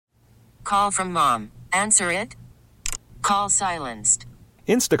call from mom. Answer it. Call silenced.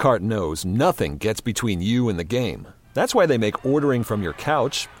 Instacart knows nothing gets between you and the game. That's why they make ordering from your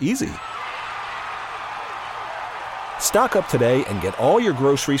couch easy. Stock up today and get all your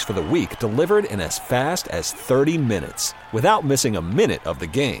groceries for the week delivered in as fast as 30 minutes without missing a minute of the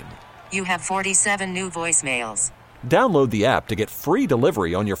game. You have 47 new voicemails. Download the app to get free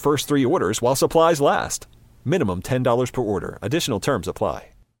delivery on your first 3 orders while supplies last. Minimum $10 per order. Additional terms apply.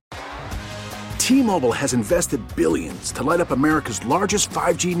 T-Mobile has invested billions to light up America's largest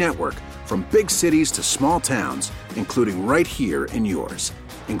 5G network, from big cities to small towns, including right here in yours.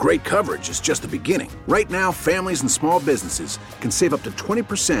 And great coverage is just the beginning. Right now, families and small businesses can save up to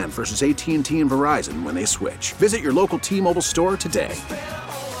 20% versus AT&T and Verizon when they switch. Visit your local T-Mobile store today.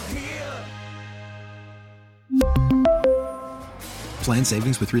 Plan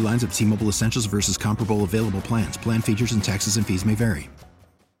savings with 3 lines of T-Mobile Essentials versus comparable available plans. Plan features and taxes and fees may vary.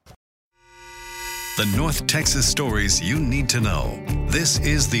 The North Texas stories you need to know. This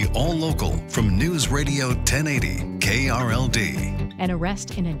is the All Local from News Radio 1080 KRLD. An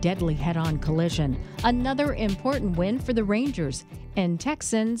arrest in a deadly head-on collision. Another important win for the Rangers. And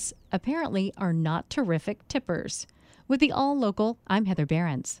Texans apparently are not terrific tippers. With the All Local, I'm Heather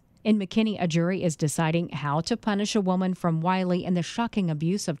Behrens. In McKinney, a jury is deciding how to punish a woman from Wylie in the shocking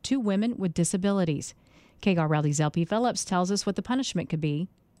abuse of 2 women with disabilities. KRLD's LP Phillips tells us what the punishment could be.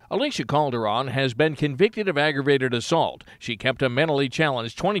 Alicia Calderon has been convicted of aggravated assault. She kept a mentally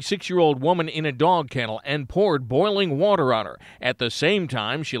challenged 26-year-old woman in a dog kennel and poured boiling water on her. At the same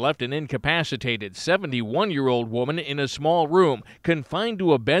time, she left an incapacitated 71-year-old woman in a small room, confined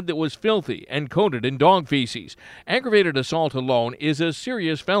to a bed that was filthy and coated in dog feces. Aggravated assault alone is a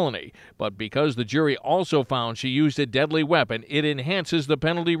serious felony, but because the jury also found she used a deadly weapon, it enhances the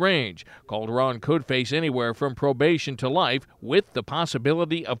penalty range. Calderon could face anywhere from probation to life, with the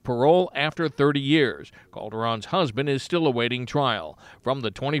possibility of parole after 30 years. Calderon's husband is still awaiting trial. From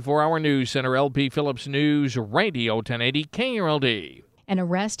the 24-hour News Center, LP Phillips News Radio 1080 KRLD. An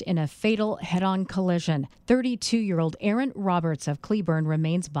arrest in a fatal head-on collision. 32-year-old Aaron Roberts of Cleburne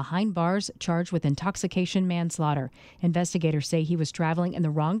remains behind bars, charged with intoxication manslaughter. Investigators say he was traveling in the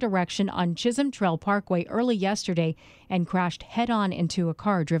wrong direction on Chisholm Trail Parkway early yesterday and crashed head-on into a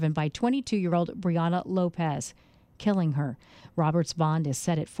car driven by 22-year-old Brianna Lopez, killing her. Roberts' bond is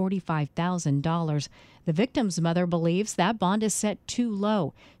set at $45,000. The victim's mother believes that bond is set too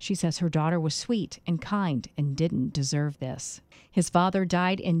low. She says her daughter was sweet and kind and didn't deserve this. His father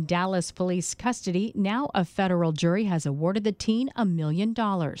died in Dallas police custody. Now a federal jury has awarded the teen $1 million.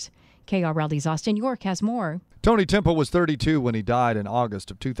 KRLD's Austin York has more. Tony Temple was 32 when he died in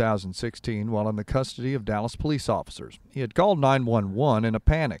August of 2016 while in the custody of Dallas police officers. He had called 911 in a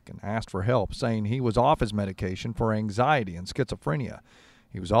panic and asked for help, saying he was off his medication for anxiety and schizophrenia.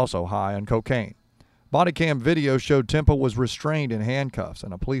 He was also high on cocaine. Body cam video showed Temple was restrained in handcuffs,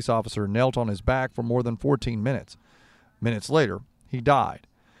 and a police officer knelt on his back for more than 14 minutes. Minutes later, he died.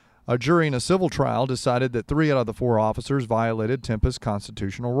 A jury in a civil trial decided that 3 out of the 4 officers violated Temple's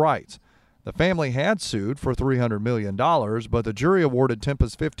constitutional rights. The family had sued for $300 million, but the jury awarded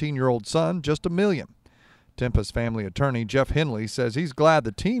Tempa's 15-year-old son just $1 million. Tempa's family attorney, Jeff Henley, says he's glad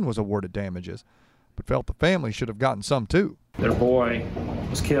the teen was awarded damages, but felt the family should have gotten some too. Their boy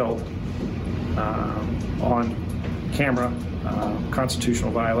was killed on camera.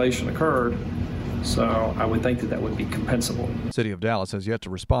 Constitutional violation occurred, so I would think that would be compensable. The City of Dallas has yet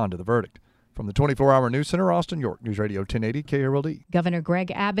to respond to the verdict. From the 24-hour News Center, Austin York, News Radio 1080 KRLD. Governor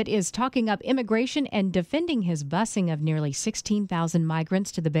Greg Abbott is talking up immigration and defending his busing of nearly 16,000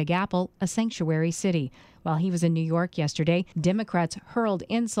 migrants to the Big Apple, a sanctuary city. While he was in New York yesterday, Democrats hurled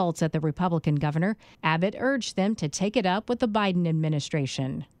insults at the Republican governor. Abbott urged them to take it up with the Biden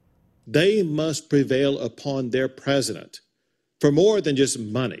administration. They must prevail upon their president for more than just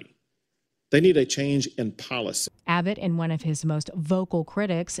money. They need a change in policy. Abbott and one of his most vocal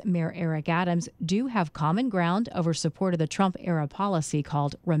critics, Mayor Eric Adams, do have common ground over support of the Trump-era policy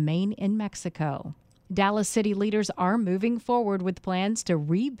called Remain in Mexico. Dallas city leaders are moving forward with plans to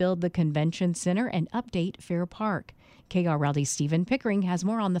rebuild the convention center and update Fair Park. KRLD's Stephen Pickering has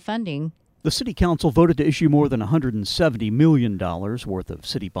more on the funding. The City Council voted to issue more than $170 million worth of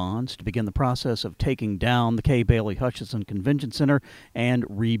city bonds to begin the process of taking down the Kay Bailey Hutchison Convention Center and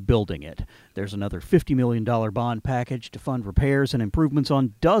rebuilding it. There's another $50 million bond package to fund repairs and improvements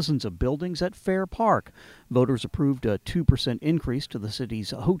on dozens of buildings at Fair Park. Voters approved a 2% increase to the city's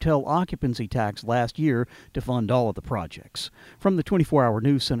hotel occupancy tax last year to fund all of the projects. From the 24-hour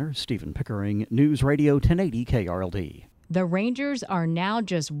News Center, Stephen Pickering, News Radio 1080 KRLD. The Rangers are now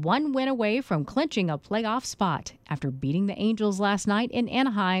just one win away from clinching a playoff spot after beating the Angels last night in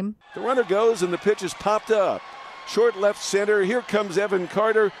Anaheim. The runner goes and the pitch is popped up. Short left center. Here comes Evan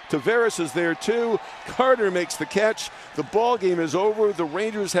Carter. Tavares is there too. Carter makes the catch. The ball game is over. The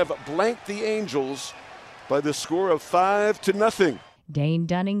Rangers have blanked the Angels by the score of 5-0. Dane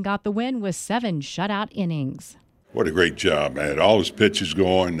Dunning got the win with 7 shutout innings. What a great job, man. All his pitches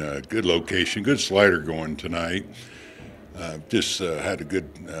going, good location, good slider going tonight. Just had a good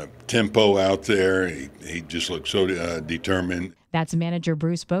tempo out there. He just looked so determined. That's manager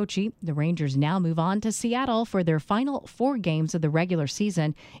Bruce Bochy. The Rangers now move on to Seattle for their final 4 games of the regular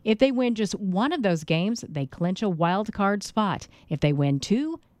season. If they win just one of those games, they clinch a wild card spot. If they win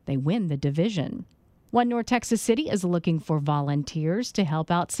 2, they win the division. One North Texas City is looking for volunteers to help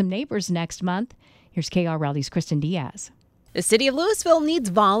out some neighbors next month. Here's KRLD's Kristen Diaz. The city of Louisville needs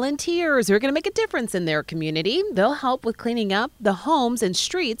volunteers who are going to make a difference in their community. They'll help with cleaning up the homes and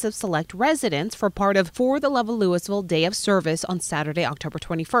streets of select residents for part of For the Love of Louisville Day of Service on Saturday, October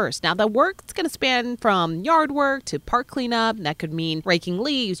 21st. Now, the work is going to span from yard work to park cleanup. That could mean raking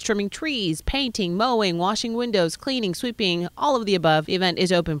leaves, trimming trees, painting, mowing, washing windows, cleaning, sweeping, all of the above. The event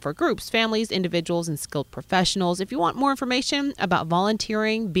is open for groups, families, individuals, and skilled professionals. If you want more information about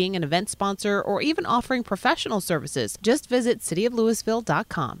volunteering, being an event sponsor, or even offering professional services, just visit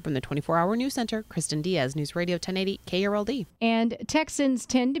cityoflouisville.com. From the 24-hour news center, Kristen Diaz, News Radio 1080 KRLD. And Texans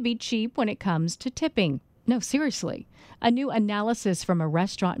tend to be cheap when it comes to tipping. No, seriously. A new analysis from a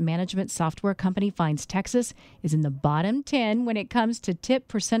restaurant management software company finds Texas is in the bottom 10 when it comes to tip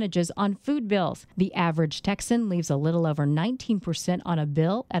percentages on food bills. The average Texan leaves a little over 19% on a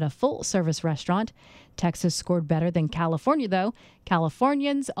bill at a full-service restaurant. Texas scored better than California, though.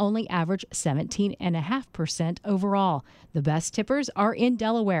 Californians only average 17.5% overall. The best tippers are in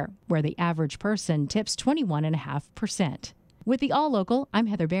Delaware, where the average person tips 21.5%. With the All Local, I'm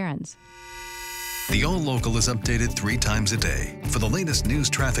Heather Behrens. The All Local is updated 3 times a day. For the latest news,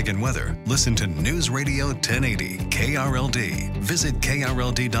 traffic, and weather, listen to News Radio 1080 KRLD. Visit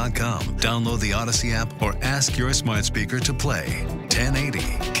KRLD.com, download the Odyssey app, or ask your smart speaker to play 1080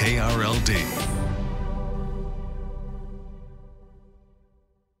 KRLD.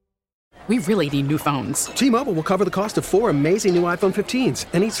 We really need new phones. T-Mobile will cover the cost of 4 amazing new iPhone 15s,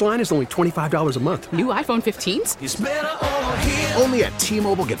 and each line is only $25 a month. New iPhone 15s? It's better over here. Only at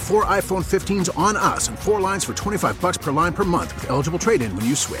T-Mobile, get 4 iPhone 15s on us and 4 lines for $25 per line per month with eligible trade-in when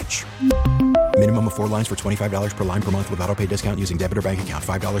you switch. Minimum of 4 lines for $25 per line per month with autopay discount using debit or bank account.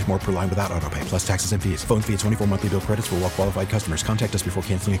 $5 more per line without autopay, plus taxes and fees. Phone fee at 24 monthly bill credits for well-qualified customers. Contact us before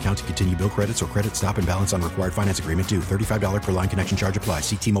canceling account to continue bill credits or credit stop and balance on required finance agreement due. $35 per line connection charge applies.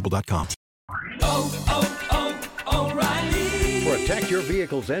 See T-Mobile.com. O'Reilly. Protect your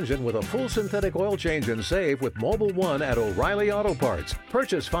vehicle's engine with a full synthetic oil change and save with Mobile One at O'Reilly Auto Parts.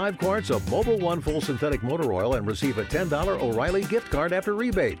 Purchase 5 quarts of Mobile One full synthetic motor oil and receive a $10 O'Reilly gift card after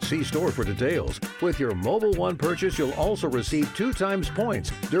rebate. See store for details. With your Mobile One purchase, you'll also receive 2 times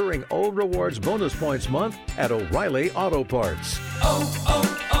points during O Rewards Bonus Points Month at O'Reilly Auto Parts.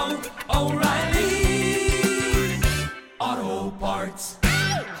 O'Reilly Auto Parts.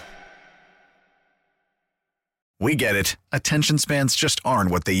 We get it. Attention spans just aren't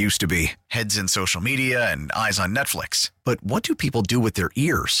what they used to be. Heads in social media and eyes on Netflix. But what do people do with their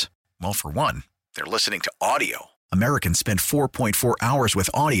ears? Well, for one, they're listening to audio. Americans spend 4.4 hours with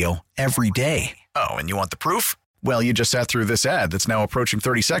audio every day. Oh, and you want the proof? Well, you just sat through this ad that's now approaching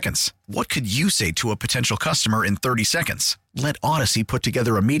 30 seconds. What could you say to a potential customer in 30 seconds? Let Odyssey put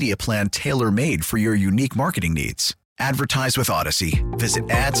together a media plan tailor-made for your unique marketing needs. Advertise with Odyssey. Visit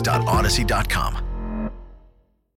ads.odyssey.com.